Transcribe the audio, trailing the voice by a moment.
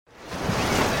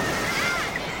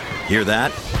Hear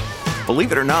that?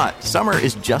 Believe it or not, summer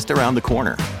is just around the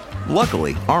corner.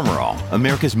 Luckily, Armor All,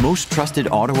 America's most trusted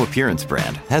auto appearance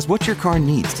brand, has what your car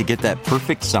needs to get that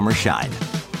perfect summer shine.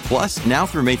 Plus, now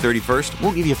through May 31st,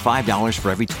 we'll give you $5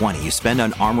 for every $20 you spend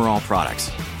on Armor All products.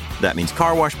 That means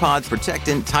car wash pods,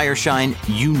 protectant, tire shine,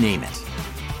 you name it.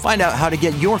 Find out how to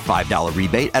get your $5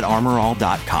 rebate at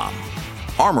armorall.com.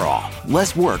 Armor All,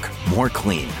 less work, more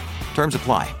clean. Terms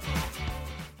apply.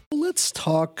 Let's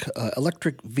talk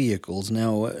electric vehicles.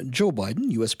 Now, Joe Biden,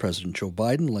 U.S. President Joe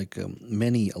Biden, like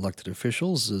many elected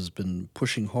officials, has been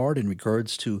pushing hard in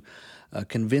regards to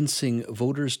convincing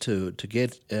voters to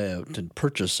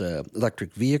purchase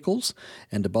electric vehicles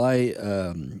and to buy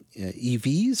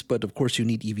EVs. But of course, you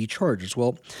need EV chargers.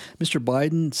 Well, Mr.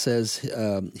 Biden says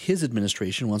his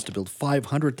administration wants to build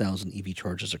 500,000 EV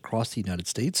chargers across the United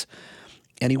States.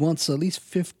 And he wants at least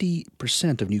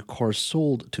 50% of new cars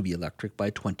sold to be electric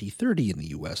by 2030 in the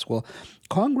U.S. Well,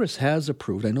 Congress has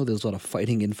approved. I know there's a lot of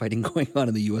fighting going on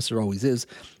in the U.S. There always is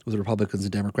with Republicans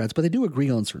and Democrats, but they do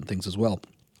agree on certain things as well.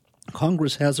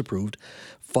 Congress has approved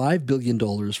 $5 billion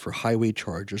for highway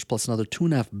chargers, plus another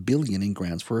 $2.5 billion in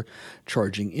grants for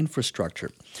charging infrastructure.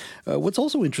 What's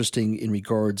also interesting in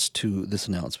regards to this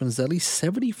announcement is that at least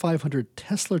 7,500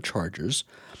 Tesla chargers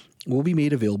will be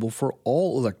made available for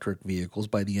all electric vehicles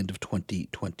by the end of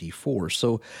 2024.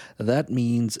 So that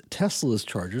means Tesla's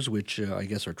chargers, which I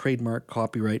guess are trademark,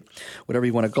 copyright, whatever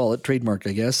you want to call it, trademark,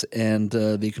 I guess, and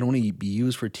they can only be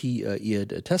used for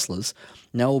Teslas,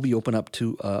 now will be open up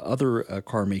to other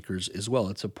car makers as well.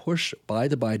 It's a push by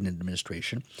the Biden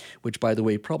administration, which, by the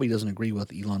way, probably doesn't agree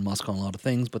with Elon Musk on a lot of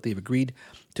things, but they've agreed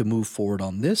to move forward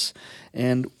on this.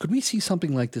 And could we see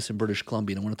something like this in British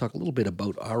Columbia? And I want to talk a little bit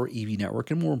about our EV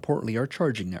network and, more importantly, our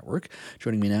charging network.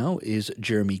 Joining me now is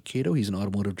Jeremy Cato. He's an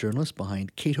automotive journalist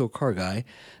behind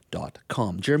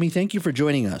CatoCarGuy.com. Jeremy, thank you for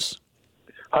joining us.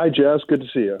 Hi, Jazz. Good to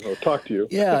see you. I'll talk to you.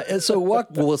 Yeah, and so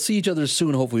we'll see each other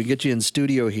soon. Hopefully, we get you in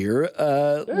studio here.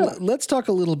 Let's talk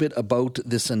a little bit about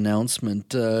this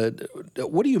announcement.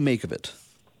 What do you make of it?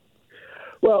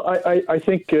 Well, I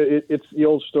think it's the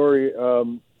old story,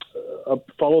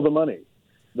 follow the money.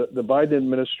 The Biden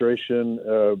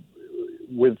administration,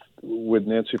 with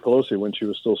Nancy Pelosi when she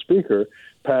was still Speaker,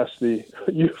 passed the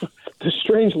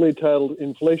strangely titled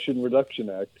Inflation Reduction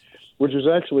Act, which is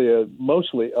actually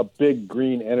mostly a big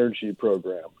green energy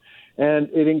program.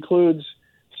 And it includes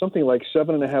something like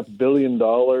 $7.5 billion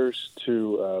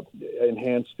to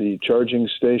enhance the charging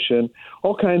station,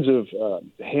 all kinds of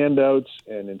handouts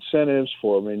and incentives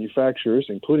for manufacturers,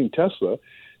 including Tesla,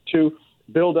 to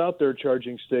build out their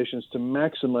charging stations to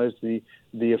maximize the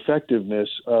effectiveness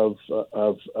of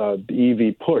the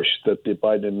EV push that the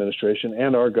Biden administration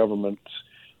and our governments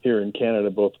here in Canada,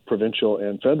 both provincial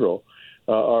and federal,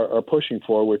 are pushing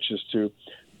for, which is to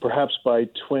perhaps by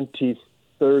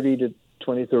 2030 to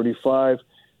 2035,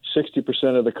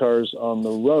 60% of the cars on the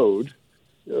road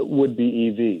would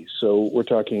be EVs. So we're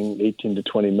talking 18 to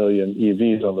 20 million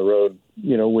EVs on the road,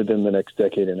 within the next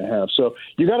decade and a half. So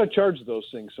you got to charge those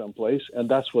things someplace, and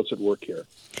that's what's at work here.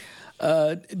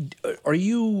 Do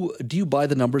you buy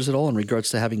the numbers at all in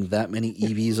regards to having that many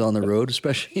EVs on the road,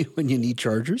 especially when you need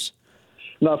chargers?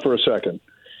 Not for a second.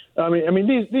 I mean,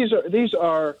 these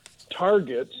are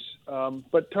targets,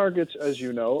 but targets, as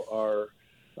you know, are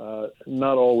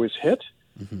not always hit.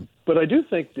 Mm-hmm. But I do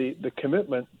think the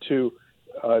commitment to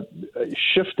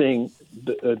shifting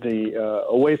the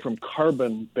away from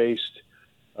carbon-based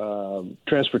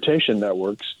transportation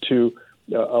networks to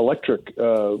electric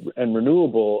and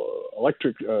renewable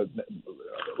electric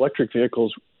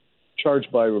vehicles charged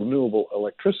by renewable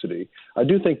electricity, I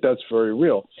do think that's very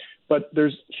real. But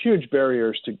there's huge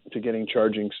barriers to getting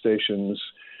charging stations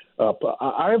up.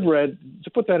 I've read, to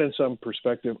put that in some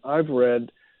perspective, I've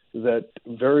read that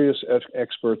various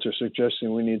experts are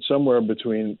suggesting we need somewhere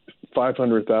between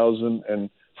 500,000 and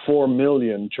 4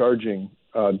 million charging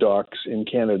docks in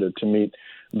Canada to meet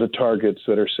the targets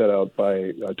that are set out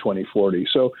by 2040.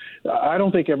 So I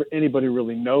don't think anybody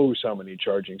really knows how many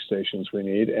charging stations we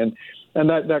need, and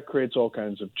that creates all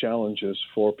kinds of challenges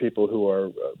for people who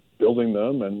are building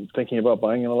them and thinking about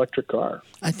buying an electric car.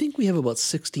 I think we have about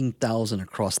 16,000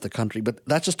 across the country, but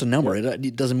that's just a number. Yeah.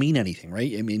 It doesn't mean anything,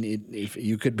 right? I mean, if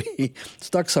you could be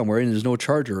stuck somewhere and there's no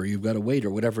charger or you've got to wait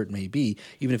or whatever it may be,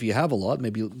 even if you have a lot,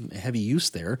 maybe heavy use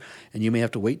there, and you may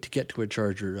have to wait to get to a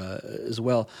charger as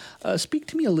well. Speak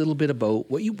to me a little bit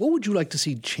about what would you like to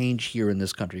see change here in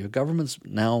this country? The government's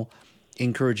now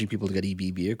encouraging people to get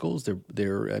EV vehicles.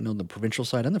 There, I know on the provincial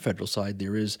side and the federal side,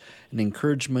 there is an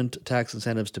encouragement, tax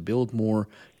incentives to build more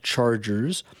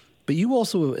chargers. But you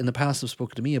also, in the past, have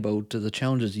spoken to me about the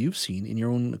challenges you've seen in your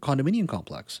own condominium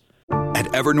complex. At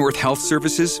Evernorth Health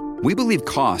Services, we believe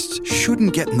costs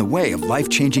shouldn't get in the way of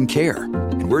life-changing care,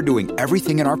 and we're doing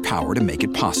everything in our power to make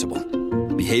it possible.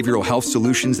 Behavioral health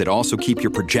solutions that also keep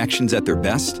your projections at their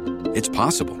best? It's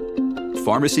possible.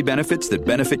 Pharmacy benefits that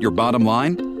benefit your bottom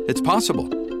line? It's possible.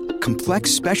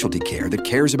 Complex specialty care that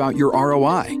cares about your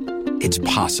ROI? It's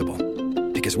possible.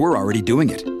 Because we're already doing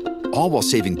it. All while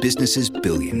saving businesses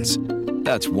billions.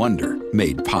 That's Wonder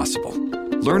made possible.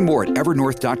 Learn more at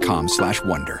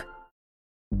evernorth.com/wonder.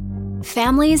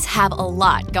 Families have a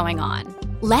lot going on.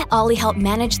 Let Ollie help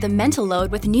manage the mental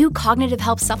load with new cognitive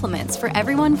help supplements for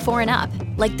everyone 4 and up,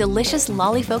 like delicious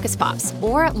Lolly Focus Pops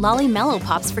or Lolly Mellow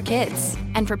Pops for kids.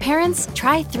 And for parents,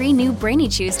 try 3 new Brainy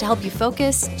Chews to help you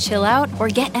focus, chill out, or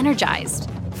get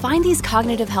energized. Find these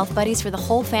cognitive health buddies for the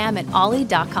whole fam at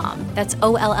ollie.com. That's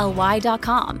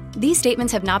OLLY.com. These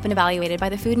statements have not been evaluated by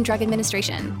the Food and Drug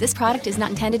Administration. This product is not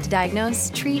intended to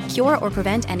diagnose, treat, cure, or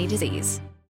prevent any disease.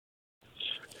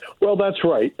 Well, that's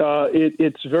right.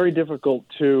 It's very difficult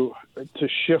to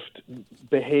shift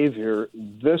behavior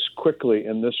this quickly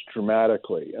and this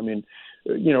dramatically. I mean,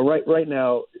 right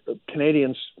now,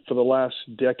 Canadians for the last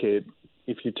decade,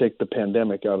 if you take the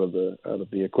pandemic out of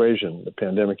the equation, the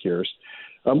pandemic years,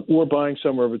 we're buying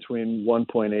somewhere between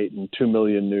 1.8 and 2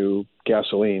 million new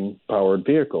gasoline-powered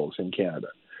vehicles in Canada.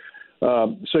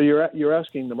 So you're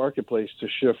asking the marketplace to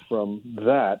shift from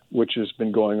that, which has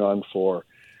been going on for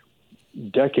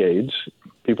decades,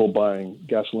 people buying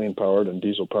gasoline-powered and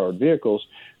diesel-powered vehicles,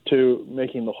 to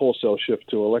making the wholesale shift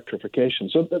to electrification.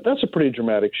 So that's a pretty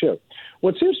dramatic shift.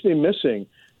 What seems to be missing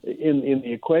in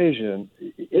the equation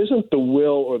isn't the will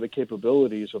or the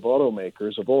capabilities of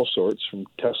automakers of all sorts, from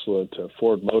Tesla to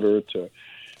Ford Motor to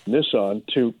Nissan,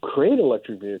 to create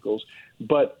electric vehicles,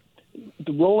 but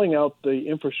rolling out the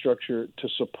infrastructure to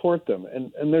support them.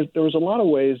 And there was a lot of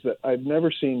ways that I've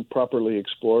never seen properly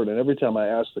explored, and every time I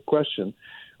ask the question,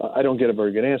 I don't get a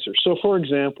very good answer. So, for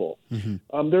example,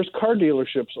 there's car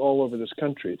dealerships all over this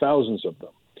country, thousands of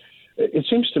them. It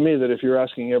seems to me that if you're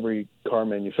asking every car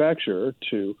manufacturer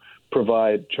to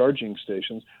provide charging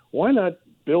stations, why not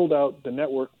build out the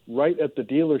network right at the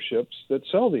dealerships that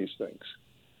sell these things?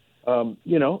 Why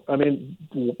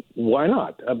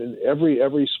not? I mean,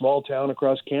 every small town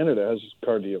across Canada has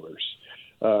car dealers,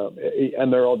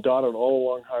 and they're all dotted all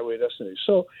along highway destinies.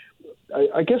 So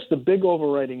I guess the big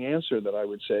overriding answer that I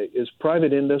would say is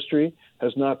private industry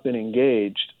has not been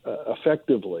engaged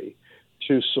effectively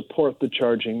to support the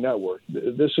charging network.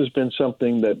 This has been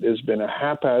something that has been a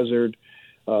haphazard,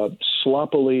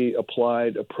 sloppily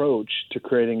applied approach to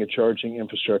creating a charging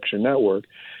infrastructure network.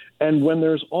 And when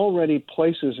there's already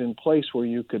places in place where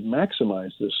you could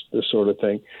maximize this sort of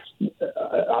thing,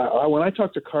 when I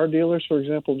talk to car dealers, for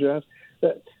example, Jeff,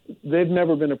 they've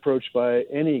never been approached by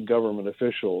any government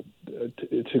official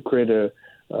to create to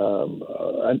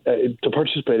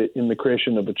participate in the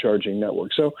creation of a charging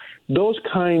network. So those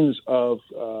kinds of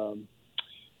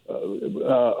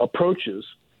approaches,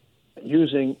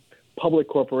 using public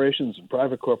corporations and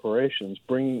private corporations,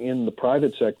 bringing in the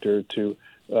private sector to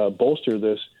bolster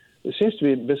this, it seems to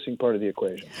be a missing part of the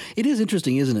equation. It is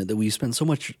interesting, isn't it, that we spend so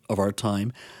much of our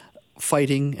time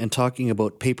fighting and talking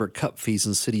about paper cup fees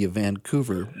in the city of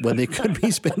Vancouver when they could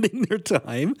be spending their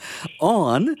time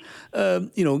on,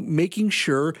 making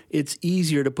sure it's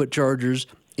easier to put chargers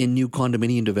in new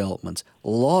condominium developments,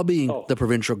 lobbying the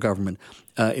provincial government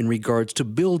in regards to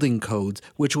building codes,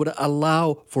 which would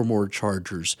allow for more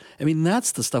chargers. I mean,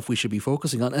 that's the stuff we should be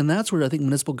focusing on, and that's where I think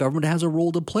municipal government has a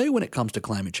role to play when it comes to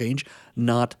climate change,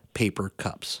 not paper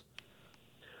cups.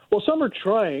 Well, some are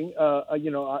trying.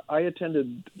 I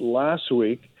attended last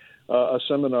week a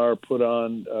seminar put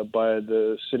on by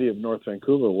the city of North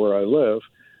Vancouver, where I live,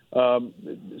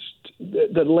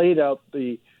 that laid out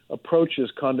the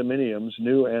approaches condominiums,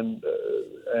 new and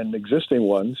existing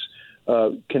ones,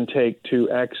 can take to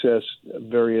access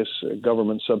various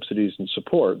government subsidies and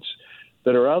supports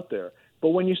that are out there.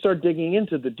 But when you start digging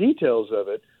into the details of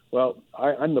it, well,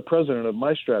 I'm the president of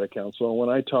my Strata Council, and when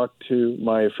I talk to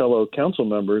my fellow council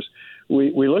members,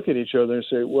 we look at each other and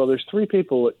say, well, there's 3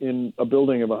 people in a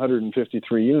building of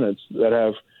 153 units that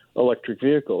have electric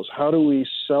vehicles. How do we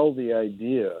sell the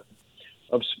idea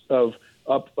of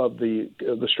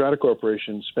the Strata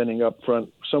Corporation spending up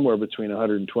front somewhere between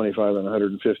 $125,000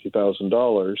 and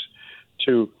 $150,000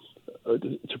 to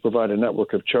provide a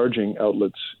network of charging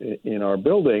outlets in our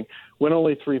building when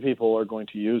only 3 people are going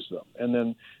to use them? And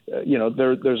then,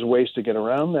 there's ways to get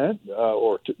around that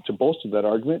or to bolster that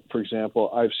argument. For example,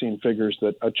 I've seen figures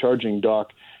that a charging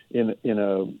dock in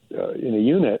a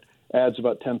unit adds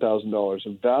about $10,000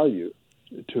 of value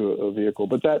to a vehicle.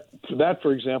 But that,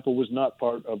 for example, was not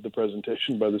part of the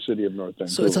presentation by the city of North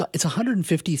Vancouver. So it's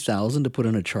 $150,000 to put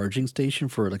in a charging station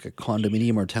for like a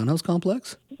condominium or townhouse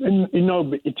complex? And,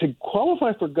 to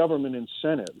qualify for government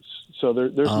incentives, so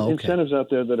there's incentives out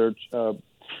there that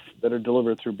are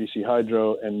delivered through BC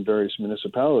Hydro and various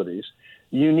municipalities.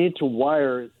 You need to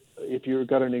wire. If you've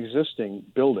got an existing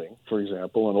building, for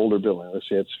example, an older building, let's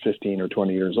say it's 15 or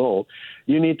 20 years old,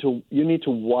 you need to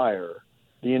wire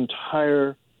the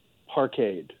entire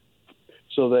parkade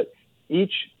so that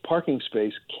each parking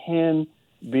space can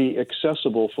be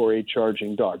accessible for a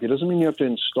charging dock. It doesn't mean you have to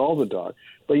install the dock,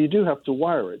 but you do have to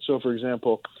wire it. So, for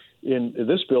example, in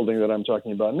this building that I'm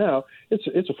talking about now, it's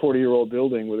a 40-year-old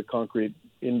building with a concrete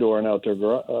indoor and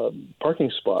outdoor parking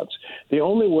spots. The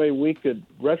only way we could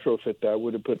retrofit that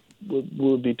would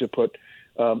be to put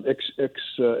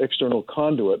external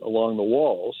conduit along the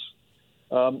walls,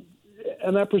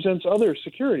 and that presents other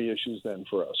security issues then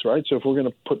for us, right? So if we're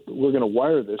going to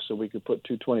wire this so we could put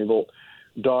 220-volt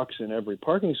docks in every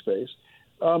parking space,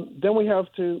 then we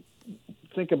have to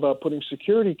think about putting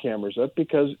security cameras up,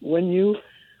 because when you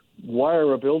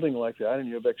wire a building like that and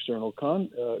you have external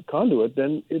conduit,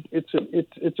 then it's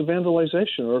a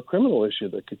vandalization or a criminal issue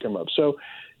that could come up. So,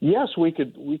 yes, we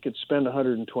could spend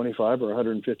 $125,000 or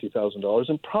 $150,000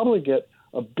 and probably get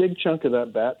a big chunk of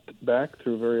that back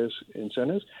through various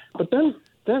incentives. But then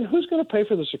who's going to pay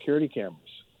for the security cameras?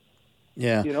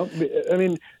 Yeah,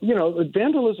 vandalism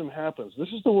happens. This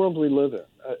is the world we live in,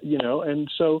 and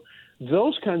so.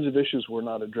 Those kinds of issues were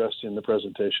not addressed in the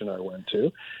presentation I went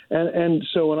to. And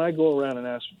so when I go around and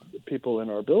ask people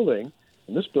in our building,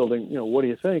 in this building, what do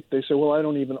you think? They say, well, I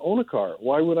don't even own a car.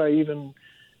 Why would I even,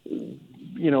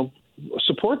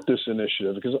 support this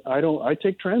initiative? Because I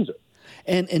take transit.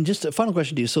 And just a final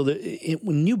question to you. So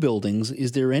in new buildings,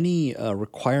 is there any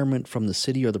requirement from the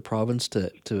city or the province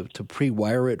to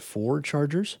pre-wire it for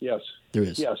chargers? Yes. There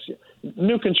is? Yes.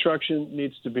 New construction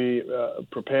needs to be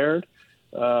prepared.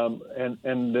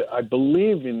 And I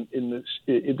believe in this.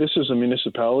 This is a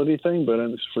municipality thing, but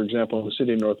for example, in the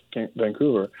city of North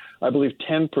Vancouver, I believe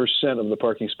 10% of the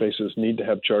parking spaces need to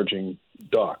have charging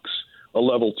docks, a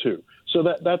level 2. So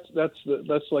that's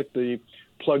like the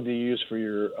plug that you use for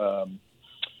your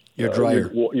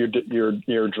dryer,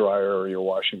 your dryer or your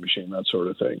washing machine, that sort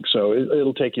of thing. So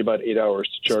it'll take you about 8 hours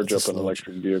to charge up an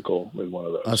electric vehicle with one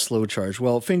of those. A slow charge.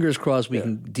 Well, fingers crossed we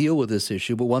can deal with this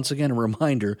issue. But once again, a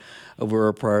reminder of where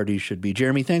our priorities should be.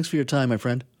 Jeremy, thanks for your time, my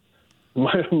friend.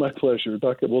 My pleasure.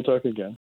 We'll talk again.